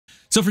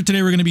So for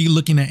today, we're going to be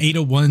looking at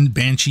 801,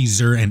 Banshee,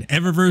 Xur, and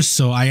Eververse.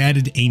 So I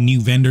added a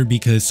new vendor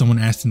because someone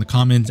asked in the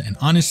comments, and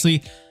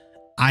honestly,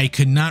 I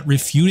could not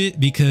refute it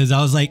because I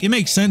was like, it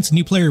makes sense.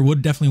 New player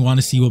would definitely want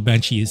to see what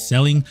Banshee is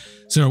selling.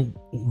 So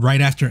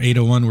right after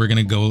 801, we're going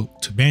to go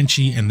to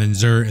Banshee and then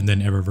Xur and then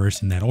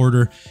Eververse in that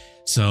order.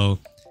 So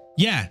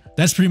yeah,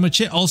 that's pretty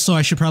much it. Also,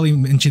 I should probably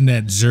mention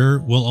that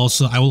Xur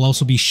I will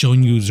also be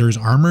showing you Xur's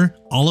armor,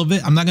 all of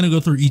it. I'm not going to go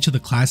through each of the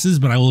classes,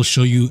 but I will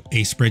show you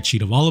a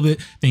spreadsheet of all of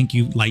it. Thank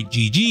you, Light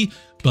GG.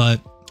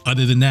 But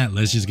other than that,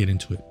 let's just get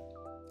into it.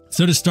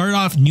 So to start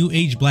off, New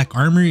Age Black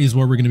Armor is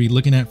what we're going to be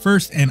looking at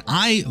first. And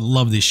I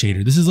love this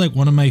shader. This is like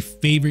one of my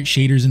favorite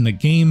shaders in the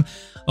game.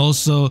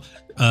 Also,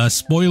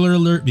 spoiler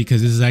alert,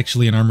 because this is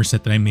actually an armor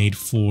set that I made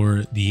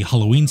for the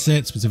Halloween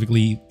set,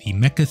 specifically the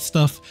mecha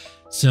stuff.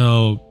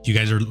 So you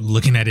guys are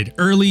looking at it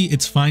early.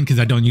 It's fine because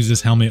I don't use this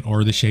helmet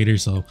or the shader,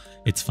 so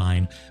it's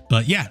fine.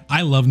 But yeah,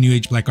 I love New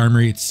Age Black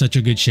Armor. It's such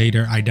a good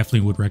shader. I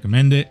definitely would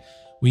recommend it.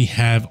 We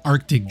have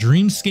Arctic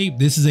Dreamscape.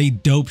 This is a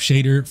dope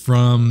shader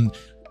from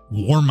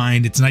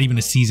Warmind. It's not even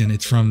a season.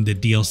 It's from the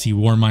DLC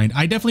Warmind.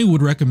 I definitely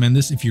would recommend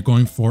this if you're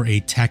going for a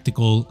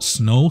tactical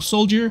snow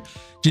soldier,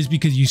 just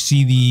because you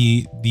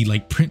see the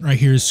like print right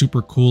here is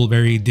super cool,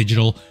 very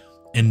digital,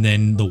 and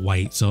then the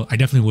white. So I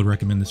definitely would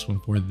recommend this one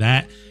for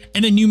that.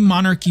 And a new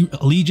Monarchy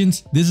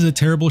Allegiance. This is a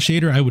terrible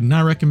shader. I would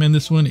not recommend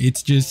this one.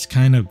 It's just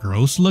kind of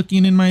gross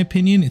looking in my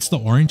opinion. It's the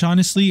orange,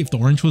 honestly. If the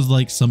orange was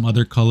like some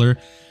other color,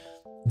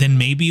 then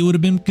maybe it would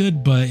have been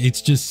good, but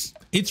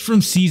it's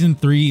from season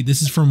 3.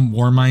 This is from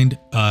Warmind.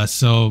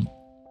 So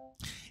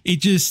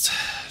it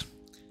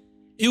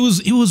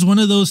was one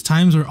of those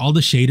times where all the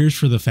shaders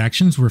for the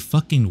factions were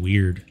fucking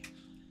weird.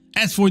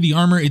 As for the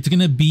armor, it's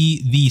going to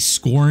be the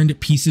scorned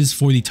pieces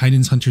for the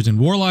Titans, Hunters, and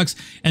Warlocks.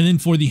 And then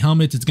for the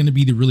helmets, it's going to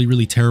be the really,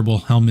 really terrible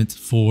helmets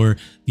for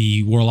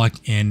the Warlock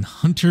and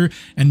Hunter.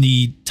 And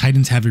the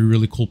Titans have a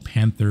really cool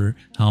Panther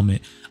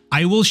helmet.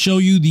 I will show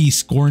you the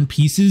scorned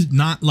pieces,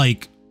 not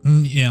like,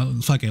 yeah,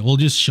 fuck it. We'll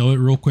just show it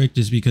real quick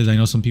just because I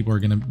know some people are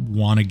going to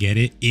want to get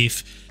it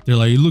if they're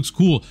like, it looks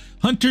cool.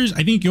 Hunters,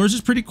 I think yours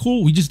is pretty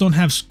cool. We just don't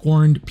have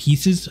scorned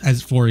pieces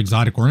as for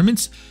exotic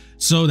ornaments.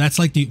 So that's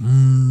like the,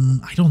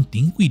 I don't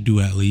think we do,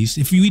 at least.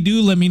 If we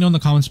do, let me know in the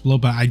comments below,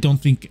 but I don't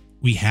think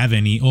we have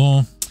any.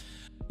 Oh,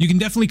 you can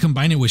definitely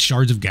combine it with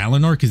Shards of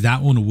Galanor because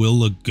that one will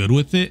look good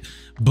with it,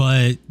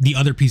 but the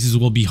other pieces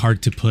will be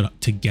hard to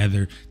put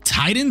together.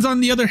 Titans,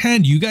 on the other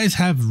hand, you guys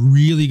have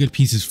really good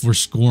pieces for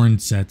Scorn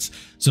sets.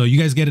 So you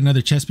guys get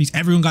another chest piece.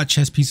 Everyone got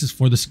chest pieces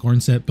for the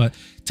Scorn set, but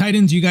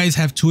Titans, you guys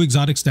have 2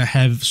 exotics that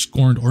have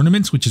scorned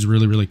ornaments, which is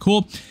really, really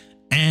cool.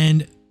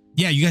 And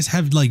yeah, you guys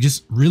have like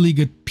just really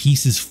good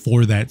pieces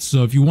for that.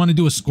 So if you want to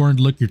do a scorned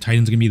look, your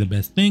Titan's gonna be the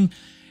best thing.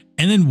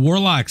 And then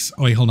Warlocks.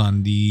 Oh wait, hold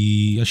on.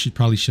 I should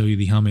probably show you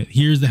the helmet.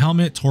 Here's the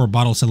helmet, Tor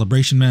Bottle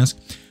Celebration Mask.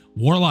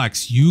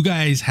 Warlocks, you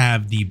guys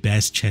have the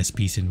best chest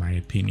piece in my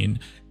opinion.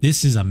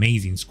 This is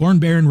amazing.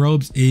 Scorned Baron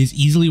Robes is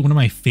easily one of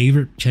my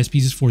favorite chest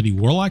pieces for the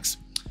Warlocks.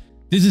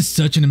 This is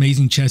such an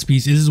amazing chest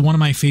piece. This is one of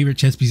my favorite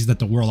chest pieces that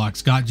the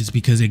Warlocks got just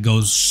because it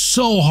goes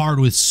so hard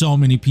with so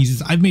many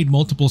pieces. I've made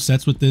multiple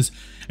sets with this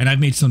and I've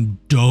made some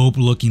dope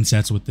looking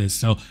sets with this.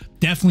 So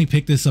definitely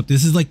pick this up.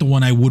 This is like the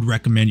one I would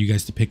recommend you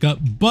guys to pick up,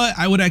 but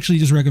I would actually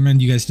just recommend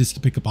you guys just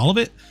to pick up all of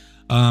it.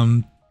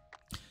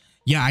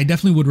 Yeah, I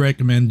definitely would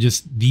recommend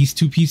just these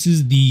 2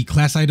 pieces. The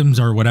class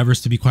items or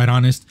whatever's, to be quite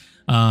honest.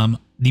 The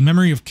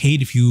Memory of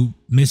Cayde, if you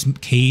miss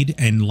Cayde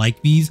and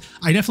like these,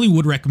 I definitely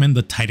would recommend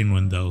the Titan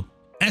one though.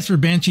 As for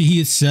Banshee, he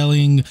is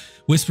selling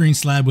Whispering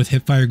Slab with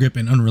Hipfire Grip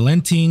and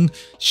Unrelenting,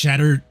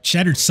 Shattered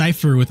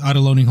Cipher with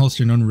Auto-Loading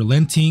Holster and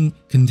Unrelenting,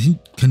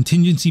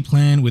 Contingency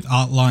Plan with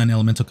Outlaw and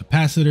Elemental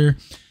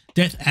Capacitor,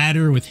 Death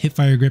Adder with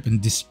Hipfire Grip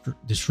and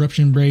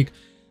Disruption Break,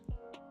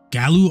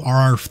 Galu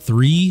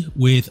RR3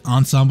 with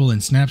Ensemble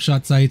and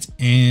Snapshot Sights,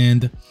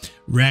 and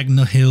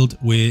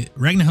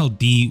Ragnhild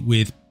D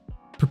with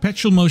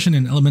Perpetual Motion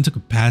and Elemental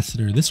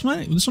Capacitor. This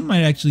one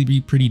might actually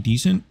be pretty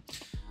decent.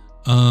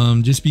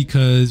 Just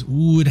because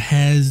it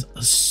has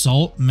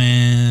Assault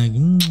Mag.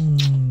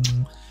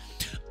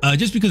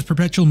 Just because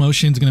Perpetual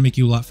Motion is going to make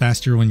you a lot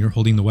faster when you're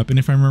holding the weapon.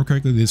 If I remember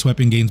correctly, this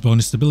weapon gains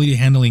bonus stability,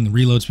 handling, and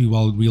reload speed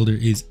while the wielder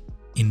is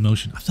in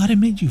motion. I thought it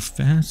made you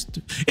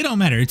faster. It don't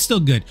matter. It's still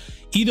good.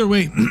 Either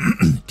way,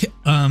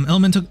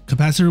 Elemental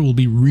Capacitor will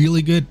be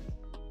really good.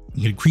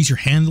 You can increase your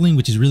handling,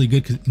 which is really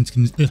good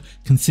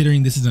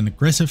considering this is an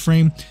aggressive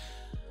frame.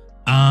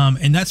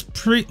 And that's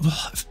pretty...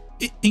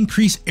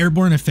 Increased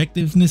airborne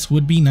effectiveness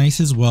would be nice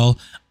as well.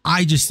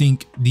 I just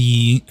think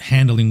the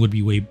handling would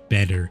be way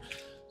better.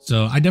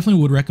 So I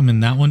definitely would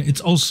recommend that one. It's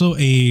also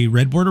a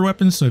red border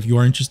weapon, so if you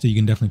are interested, you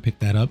can definitely pick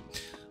that up.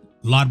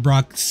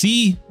 Lodbrok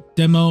C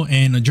demo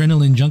and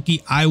Adrenaline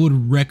Junkie. I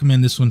would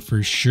recommend this one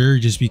for sure,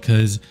 just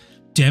because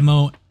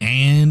demo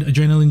and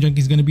Adrenaline Junkie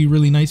is going to be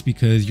really nice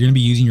because you're going to be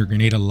using your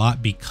grenade a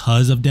lot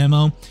because of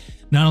demo.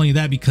 Not only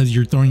that, because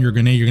you're throwing your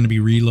grenade, you're going to be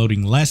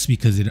reloading less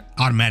because it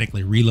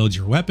automatically reloads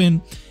your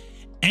weapon.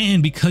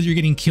 And because you're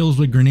getting kills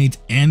with grenades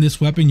and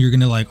this weapon, you're going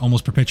to like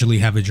almost perpetually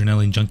have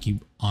Adrenaline Junkie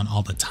on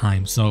all the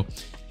time. So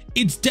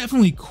It's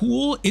definitely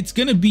cool. It's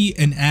gonna be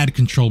an ad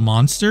control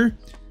monster,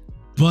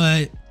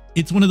 but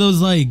it's one of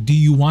those like, do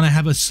you want to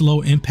have a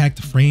slow impact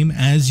frame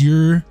as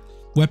your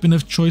weapon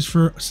of choice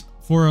for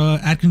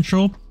ad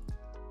control?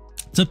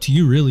 It's up to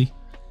you, really.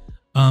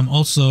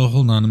 Also,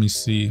 hold on, let me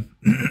see.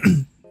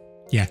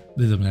 Yeah,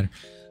 this doesn't matter.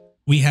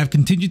 We have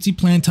contingency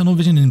plan, tunnel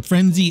vision, and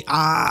frenzy.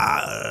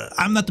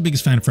 I'm not the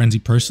biggest fan of frenzy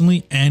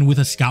personally, and with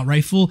a scout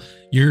rifle,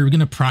 you're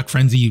gonna proc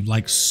frenzy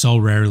like so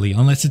rarely,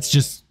 unless it's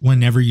just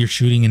whenever you're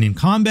shooting and in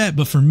combat.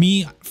 But for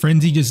me,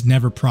 frenzy just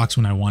never procs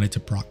when I want it to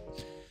proc.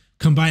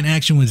 Combine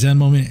action with Zen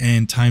moment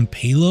and time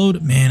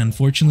payload. Man,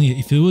 unfortunately,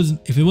 if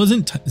it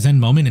wasn't Zen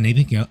moment and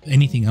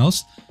anything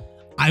else,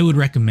 I would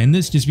recommend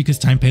this just because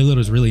time payload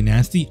is really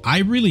nasty. I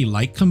really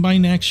like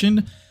combined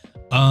action.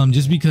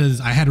 Just because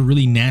I had a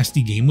really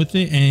nasty game with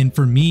it, and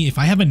for me, if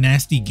I have a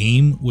nasty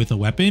game with a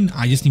weapon,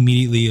 I just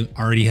immediately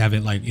already have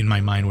it like in my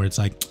mind where it's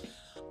like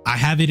I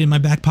have it in my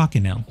back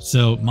pocket now.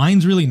 So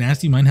mine's really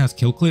nasty. Mine has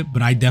kill clip,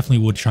 but I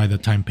definitely would try the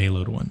time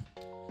payload one.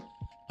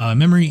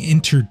 Memory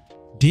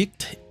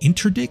interdict,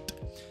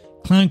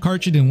 clown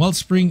cartridge and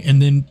wellspring,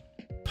 and then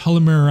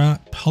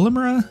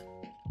polymera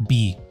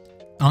B,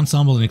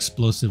 ensemble and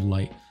explosive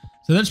light.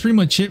 So that's pretty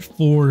much it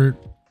for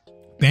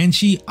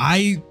Banshee.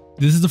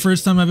 This is the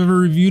first time I've ever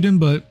reviewed him,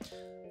 but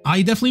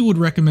I definitely would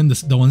recommend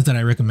the ones that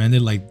I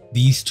recommended. Like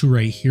these two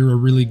right here are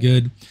really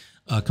good.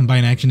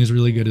 Combined action is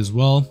really good as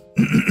well.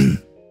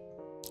 If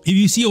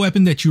you see a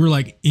weapon that you were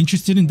like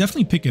interested in,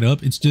 definitely pick it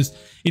up. It's just,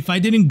 if I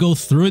didn't go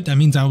through it, that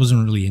means I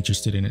wasn't really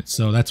interested in it.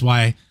 So that's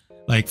why,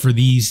 like for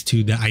these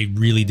two, that I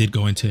really did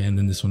go into, and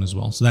then this one as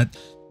well. So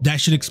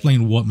that should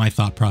explain what my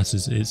thought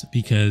process is,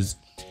 because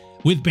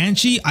with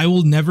Banshee, I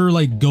will never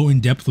like go in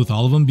depth with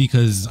all of them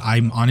because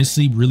I'm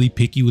honestly really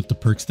picky with the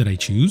perks that I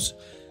choose.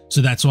 So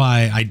that's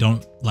why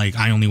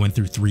I only went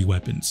through 3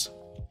 weapons.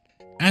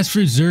 As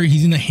for Zur,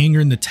 he's in the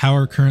hangar in the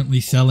tower currently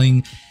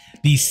selling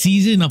the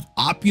Season of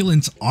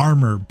Opulence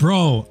armor.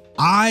 Bro,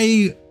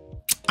 I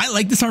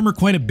like this armor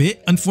quite a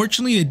bit.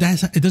 Unfortunately, it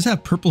does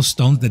have purple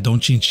stones that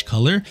don't change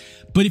color,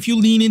 but if you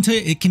lean into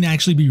it, it can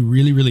actually be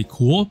really, really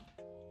cool.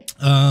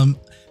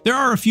 There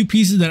are a few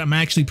pieces that I'm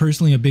actually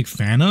personally a big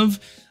fan of.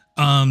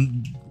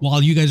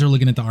 While you guys are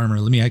looking at the armor,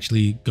 let me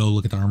actually go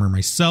look at the armor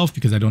myself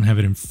because I don't have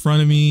it in front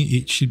of me.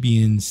 It should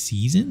be in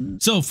season.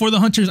 So for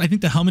the hunters, I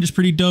think the helmet is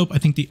pretty dope. I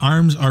think the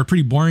arms are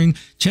pretty boring.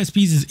 Chest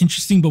piece is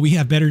interesting, but we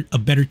have a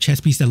better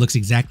chest piece that looks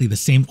exactly the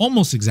same,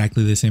 almost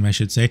exactly the same, I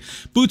should say.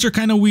 Boots are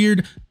kind of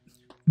weird.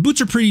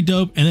 Boots are pretty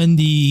dope. And then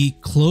the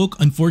cloak,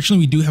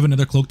 unfortunately, we do have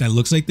another cloak that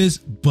looks like this,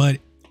 but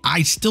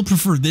I still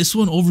prefer this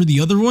one over the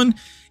other one,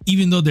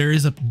 even though there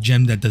is a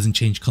gem that doesn't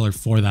change color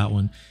for that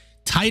one.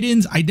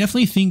 Titans, I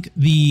definitely think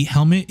the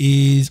helmet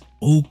is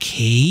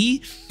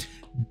okay.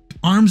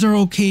 Arms are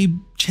okay.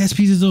 Chest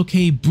piece is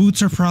okay.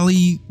 Boots are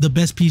probably the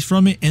best piece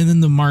from it. And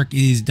then the mark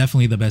is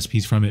definitely the best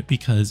piece from it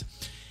because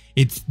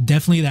it's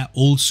definitely that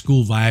old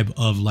school vibe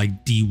of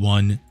like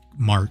D1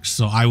 marks.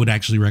 So I would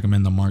actually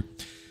recommend the mark.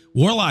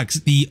 Warlocks,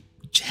 the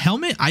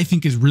helmet I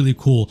think is really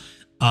cool.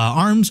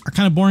 Arms are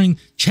kind of boring.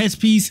 Chest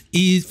piece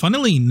is,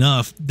 funnily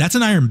enough, that's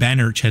an Iron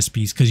Banner chest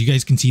piece because you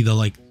guys can see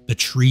the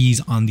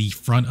trees on the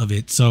front of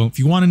it. So if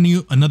you want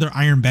another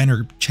Iron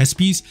Banner chest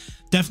piece,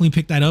 definitely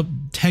pick that up.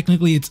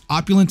 Technically it's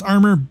opulence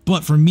armor,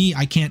 but for me,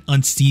 I can't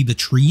unsee the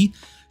tree.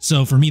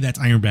 So for me, that's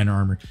Iron Banner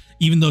armor.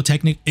 Even though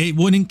technically it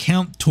wouldn't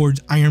count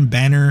towards Iron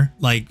Banner,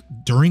 like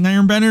during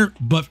Iron Banner,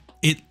 but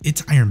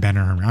it's Iron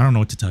Banner armor. I don't know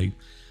what to tell you.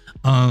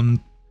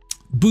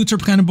 Boots are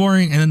kind of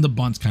boring, and then the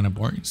bunt's kind of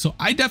boring. So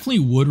I definitely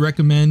would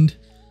recommend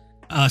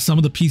some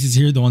of the pieces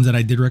here, the ones that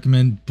I did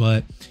recommend.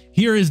 But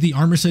here is the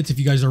armor sets if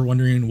you guys are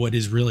wondering what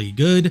is really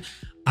good.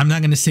 I'm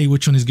not going to say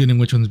which one is good and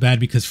which one's bad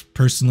because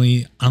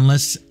personally,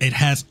 unless it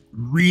has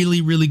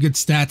really, really good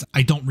stats,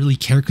 I don't really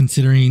care,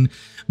 considering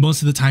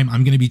most of the time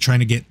I'm going to be trying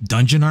to get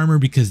dungeon armor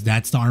because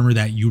that's the armor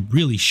that you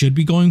really should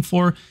be going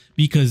for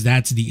because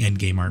that's the end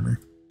game armor.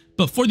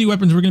 But for the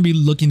weapons, we're going to be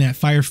looking at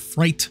Fire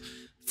Fright,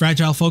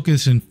 Fragile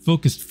Focus, and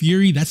Focused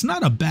Fury. That's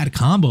not a bad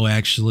combo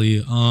actually.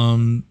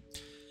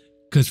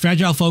 Because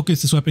Fragile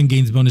Focus, this weapon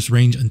gains bonus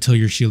range until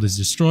your shield is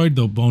destroyed,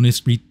 though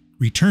bonus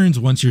returns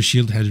once your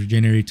shield has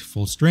regenerated to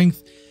full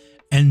strength.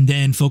 And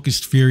then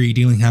Focused Fury,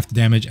 dealing half the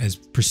damage as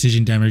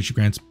precision damage,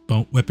 grants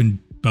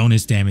weapon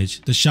bonus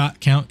damage. The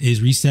shot count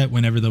is reset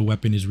whenever the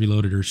weapon is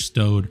reloaded or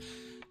stowed.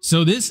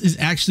 So this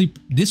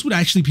would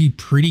actually be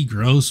pretty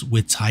gross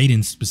with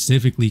Titans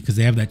specifically because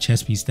they have that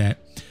chest piece that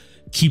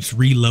keeps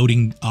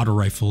reloading auto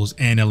rifles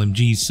and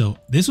LMGs. So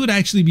this would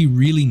actually be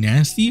really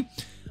nasty.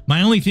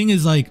 My only thing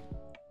is like,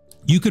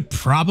 you could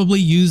probably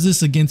use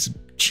this against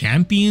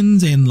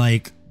champions and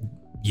like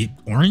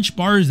orange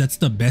bars. That's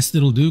the best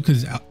it'll do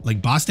because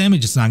like boss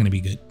damage, it's not going to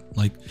be good.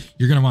 Like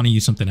you're going to want to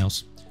use something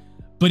else.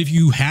 But if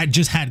you had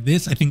just had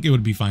this, I think it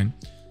would be fine.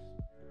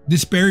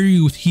 Disparity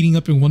with heating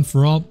up in one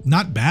for all,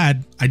 not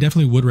bad. I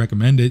definitely would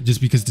recommend it just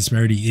because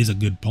Disparity is a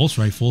good pulse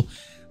rifle,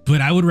 but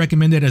I would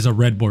recommend it as a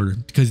red border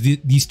because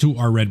these two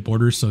are red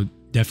borders. So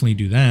definitely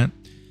do that.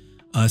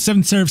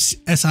 Seventh Seraph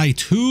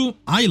SI2.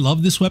 I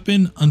love this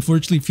weapon.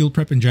 Unfortunately, Field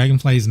Prep and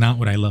Dragonfly is not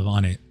what I love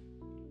on it.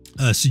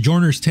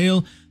 Sojourner's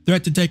Tail,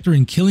 Threat Detector,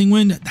 and Killing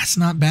Wind. That's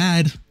not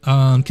bad.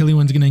 Killing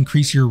Wind's going to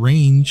increase your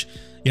range.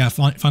 Yeah,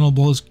 Final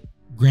Blows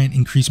grant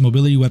increased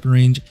mobility, weapon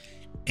range,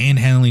 and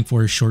handling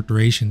for a short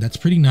duration. That's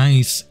pretty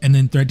nice. And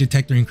then Threat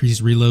Detector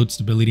increases reload,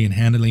 stability, and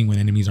handling when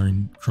enemies are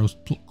in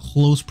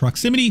close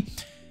proximity.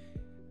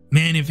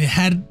 Man, if it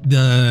had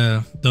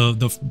the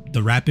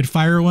rapid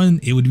fire one,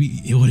 it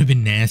would have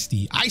been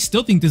nasty. I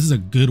still think this is a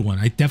good one.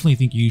 I definitely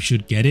think you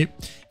should get it.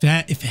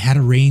 If it had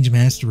a range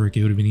masterwork,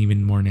 it would have been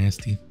even more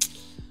nasty.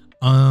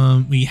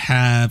 We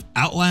have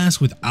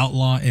Outlast with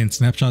Outlaw and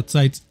Snapshot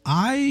Sights.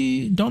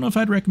 I don't know if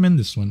I'd recommend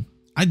this one.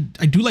 I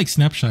do like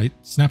snapshot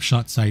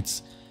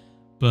sights,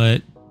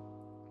 but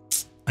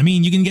I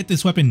mean, you can get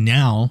this weapon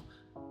now.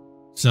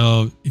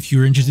 So if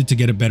you're interested to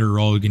get a better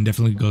roll, you can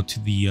definitely go to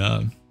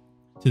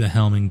the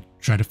helm and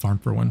try to farm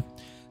for one.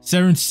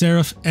 Seventh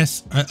Seraph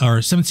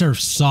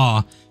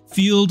Saw,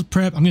 Field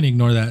Prep. I'm gonna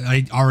ignore that.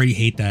 I already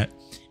hate that.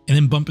 And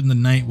then Bump in the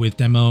Night with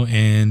Demo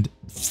and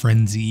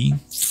Frenzy.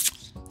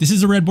 This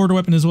is a red border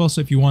weapon as well,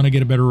 so if you want to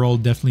get a better roll,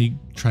 definitely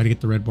try to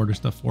get the red border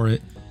stuff for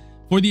it.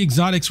 For the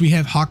exotics, we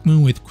have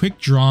Hawkmoon with Quick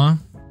Draw,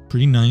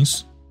 pretty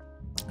nice.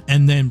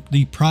 And then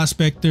the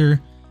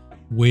Prospector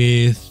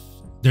with,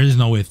 there's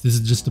no with, this is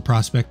just the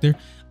Prospector.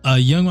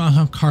 Young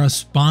Ahamkara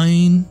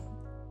Spine,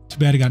 too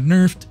bad it got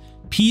nerfed.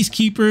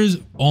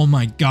 Peacekeepers, oh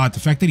my god, the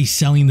fact that he's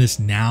selling this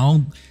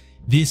now,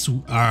 this,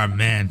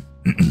 man.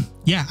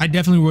 Yeah, I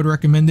definitely would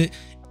recommend it.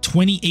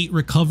 28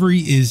 recovery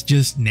is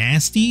just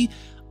nasty.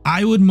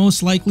 I would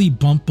most likely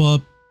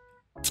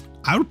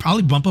I would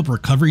probably bump up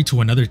recovery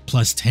to another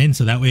 +10,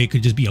 so that way it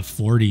could just be a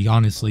 40,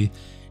 honestly.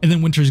 And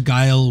then Winter's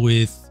Guile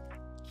with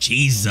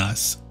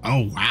Jesus.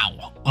 Oh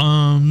wow.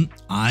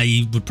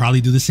 I would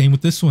probably do the same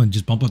with this one.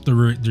 Just bump up the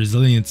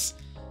resilience,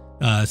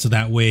 so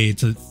that way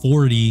it's a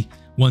 40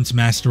 once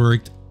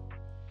masterworked.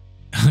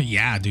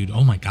 Yeah, dude.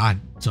 Oh my god.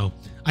 So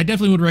I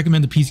definitely would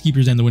recommend the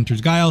Peacekeepers and the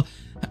Winter's Guile.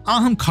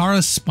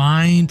 Ahamkara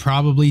Spine,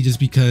 probably, just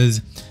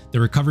because the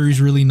recovery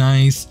is really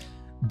nice.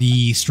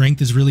 The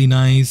strength is really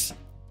nice,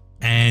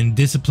 and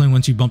discipline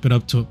once you bump it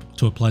up to a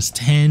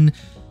 +10.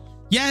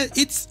 Yeah,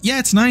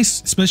 it's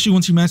nice, especially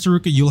once you master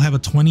Ruka, you'll have a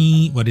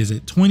 20, what is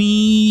it?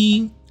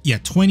 20, yeah,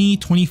 20,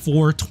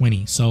 24,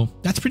 20. So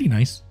that's pretty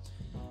nice.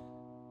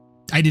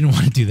 I didn't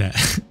want to do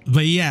that.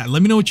 But yeah,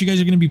 let me know what you guys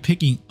are going to be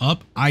picking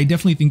up. I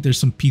definitely think there's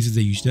some pieces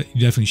that you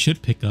definitely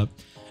should pick up.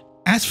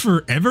 As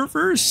for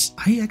Eververse,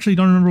 I actually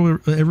don't remember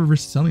what Eververse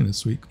is selling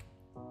this week.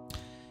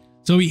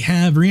 So we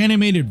have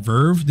Reanimated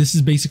Verve. This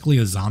is basically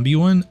a zombie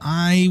one.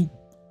 I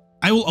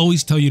will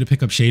always tell you to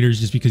pick up shaders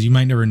just because you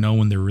might never know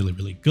when they're really,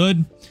 really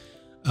good.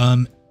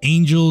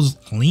 Angel's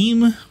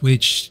Gleam,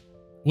 which,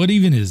 what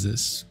even is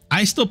this?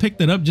 I still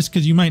picked it up just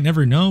because you might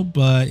never know,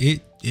 but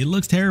it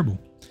looks terrible.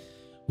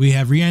 We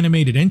have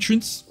Reanimated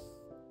Entrance.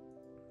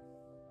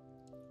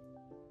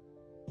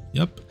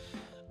 Yep.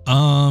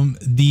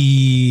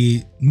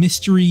 The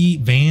Mystery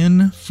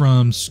Van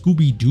from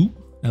Scooby-Doo.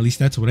 At least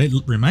that's what it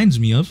reminds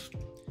me of.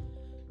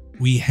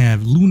 We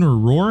have Lunar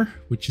Roar,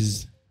 which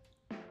is,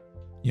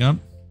 yep.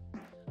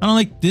 I don't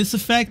like this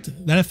effect.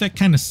 That effect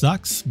kind of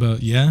sucks,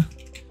 but yeah.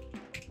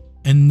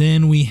 And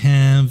then we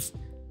have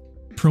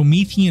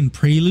Promethean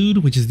Prelude,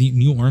 which is the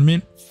new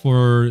ornament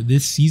for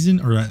this season,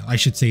 or I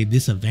should say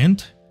this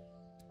event,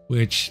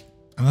 which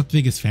I'm not the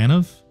biggest fan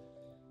of.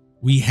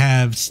 We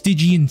have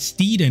Stygian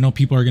Steed. I know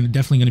people are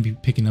definitely going to be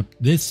picking up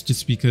this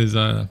just because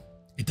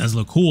it does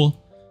look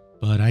cool,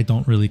 but I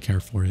don't really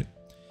care for it.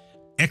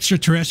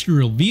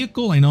 Extraterrestrial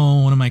Vehicle. I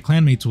know one of my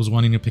clanmates was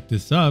wanting to pick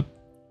this up.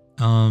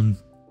 Don't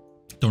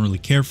really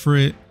care for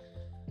it.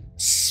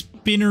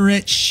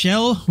 Spinneret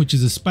Shell, which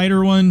is a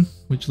spider one,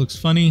 which looks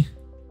funny.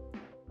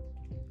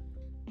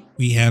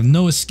 We have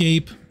No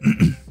Escape.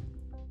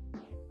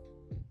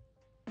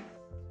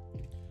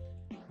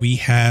 We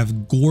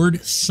have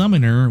Gourd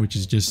Summoner, which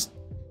is just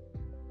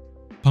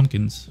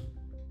pumpkins.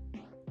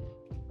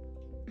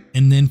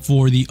 And then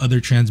for the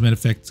other transmit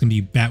effect, it's going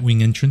to be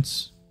Batwing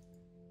Entrance.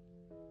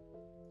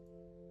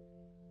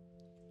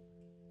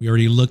 We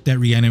already looked at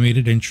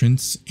Reanimated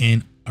Entrance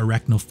and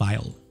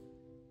Arachnophile,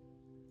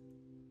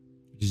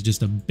 which is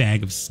just a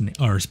bag of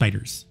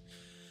spiders.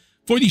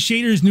 For the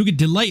shaders, Nougat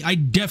Delight, I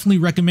definitely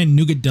recommend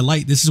Nougat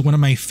Delight. This is one of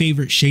my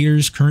favorite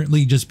shaders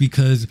currently just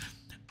because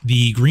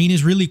the green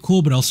is really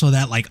cool, but also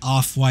that like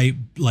off-white,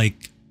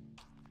 like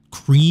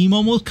cream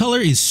almost color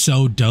is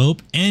so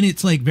dope. And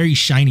it's like very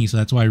shiny, so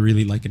that's why I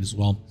really like it as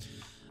well.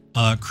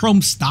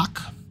 Chrome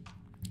Stock,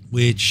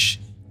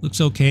 which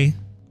looks okay.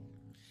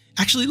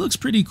 Actually looks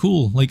pretty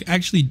cool, like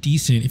actually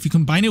decent. If you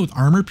combine it with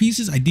armor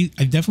pieces, I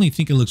definitely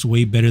think it looks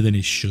way better than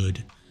it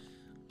should.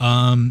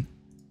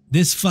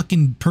 This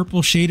fucking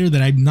purple shader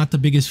that I'm not the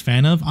biggest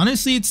fan of.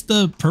 Honestly, it's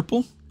the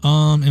purple.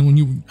 And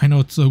when I know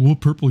it's like, what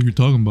purple you're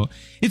talking about?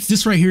 It's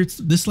this right here. It's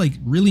this like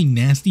really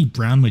nasty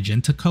brown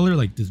magenta color.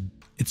 Like this,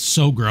 it's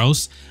so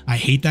gross. I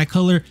hate that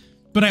color.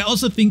 But I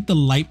also think the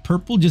light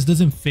purple just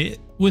doesn't fit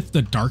with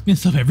the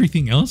darkness of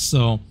everything else.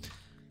 So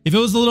If it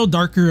was a little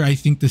darker, I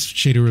think this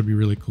shader would be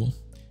really cool.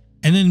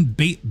 And then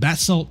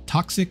Basalt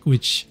Toxic,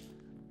 which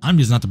I'm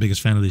just not the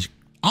biggest fan of this.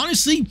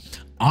 Honestly,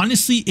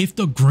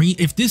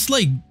 if this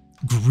like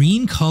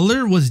green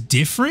color was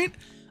different,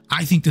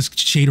 I think this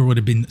shader would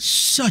have been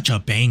such a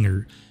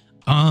banger.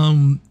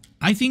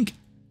 I think,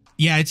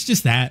 yeah, it's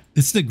just that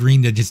it's the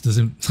green that just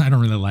I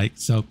don't really like.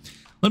 So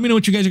let me know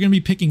what you guys are going to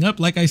be picking up.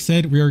 Like I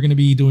said, we are going to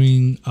be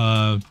doing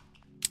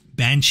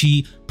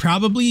Banshee.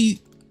 Probably,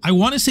 I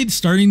want to say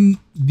starting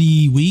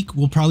the week,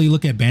 we'll probably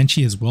look at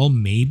Banshee as well,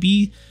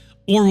 maybe.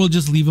 Or we'll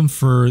just leave them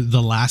for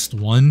the last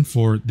one,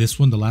 for this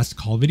one, the last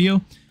call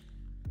video.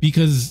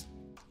 Because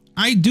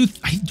I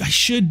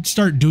should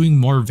start doing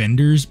more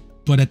vendors,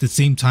 but at the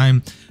same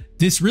time,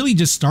 this really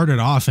just started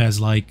off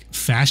as like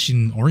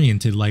fashion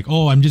oriented. Like,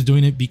 oh, I'm just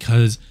doing it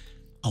because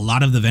a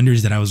lot of the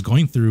vendors that I was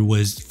going through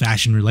was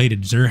fashion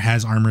related. Xur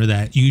has armor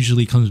that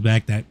usually comes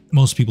back that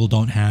most people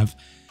don't have.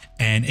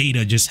 And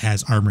Ada just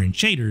has armor and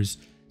shaders.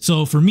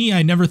 So for me,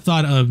 I never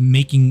thought of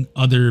making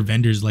other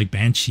vendors like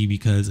Banshee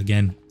because,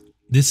 again,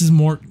 this is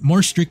more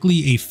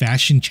strictly a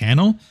fashion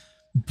channel,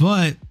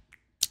 but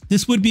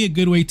this would be a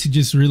good way to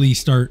just really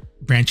start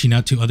branching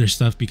out to other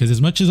stuff, because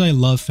as much as I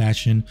love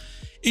fashion,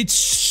 it's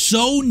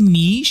so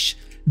niche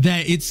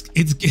that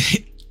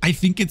I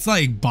think it's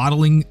like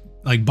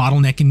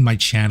bottlenecking my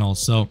channel.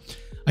 So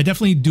I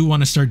definitely do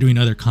want to start doing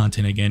other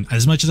content again.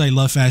 As much as I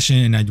love fashion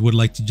and I would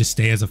like to just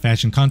stay as a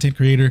fashion content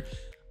creator,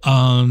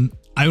 I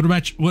would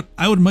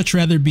much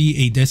rather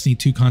be a Destiny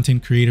 2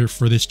 content creator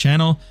for this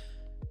channel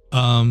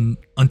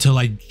until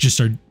I just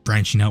start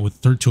branching out with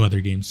 2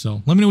 other games.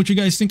 So let me know what you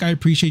guys think. I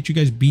appreciate you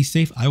guys. Be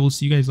safe. I will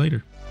see you guys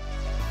later.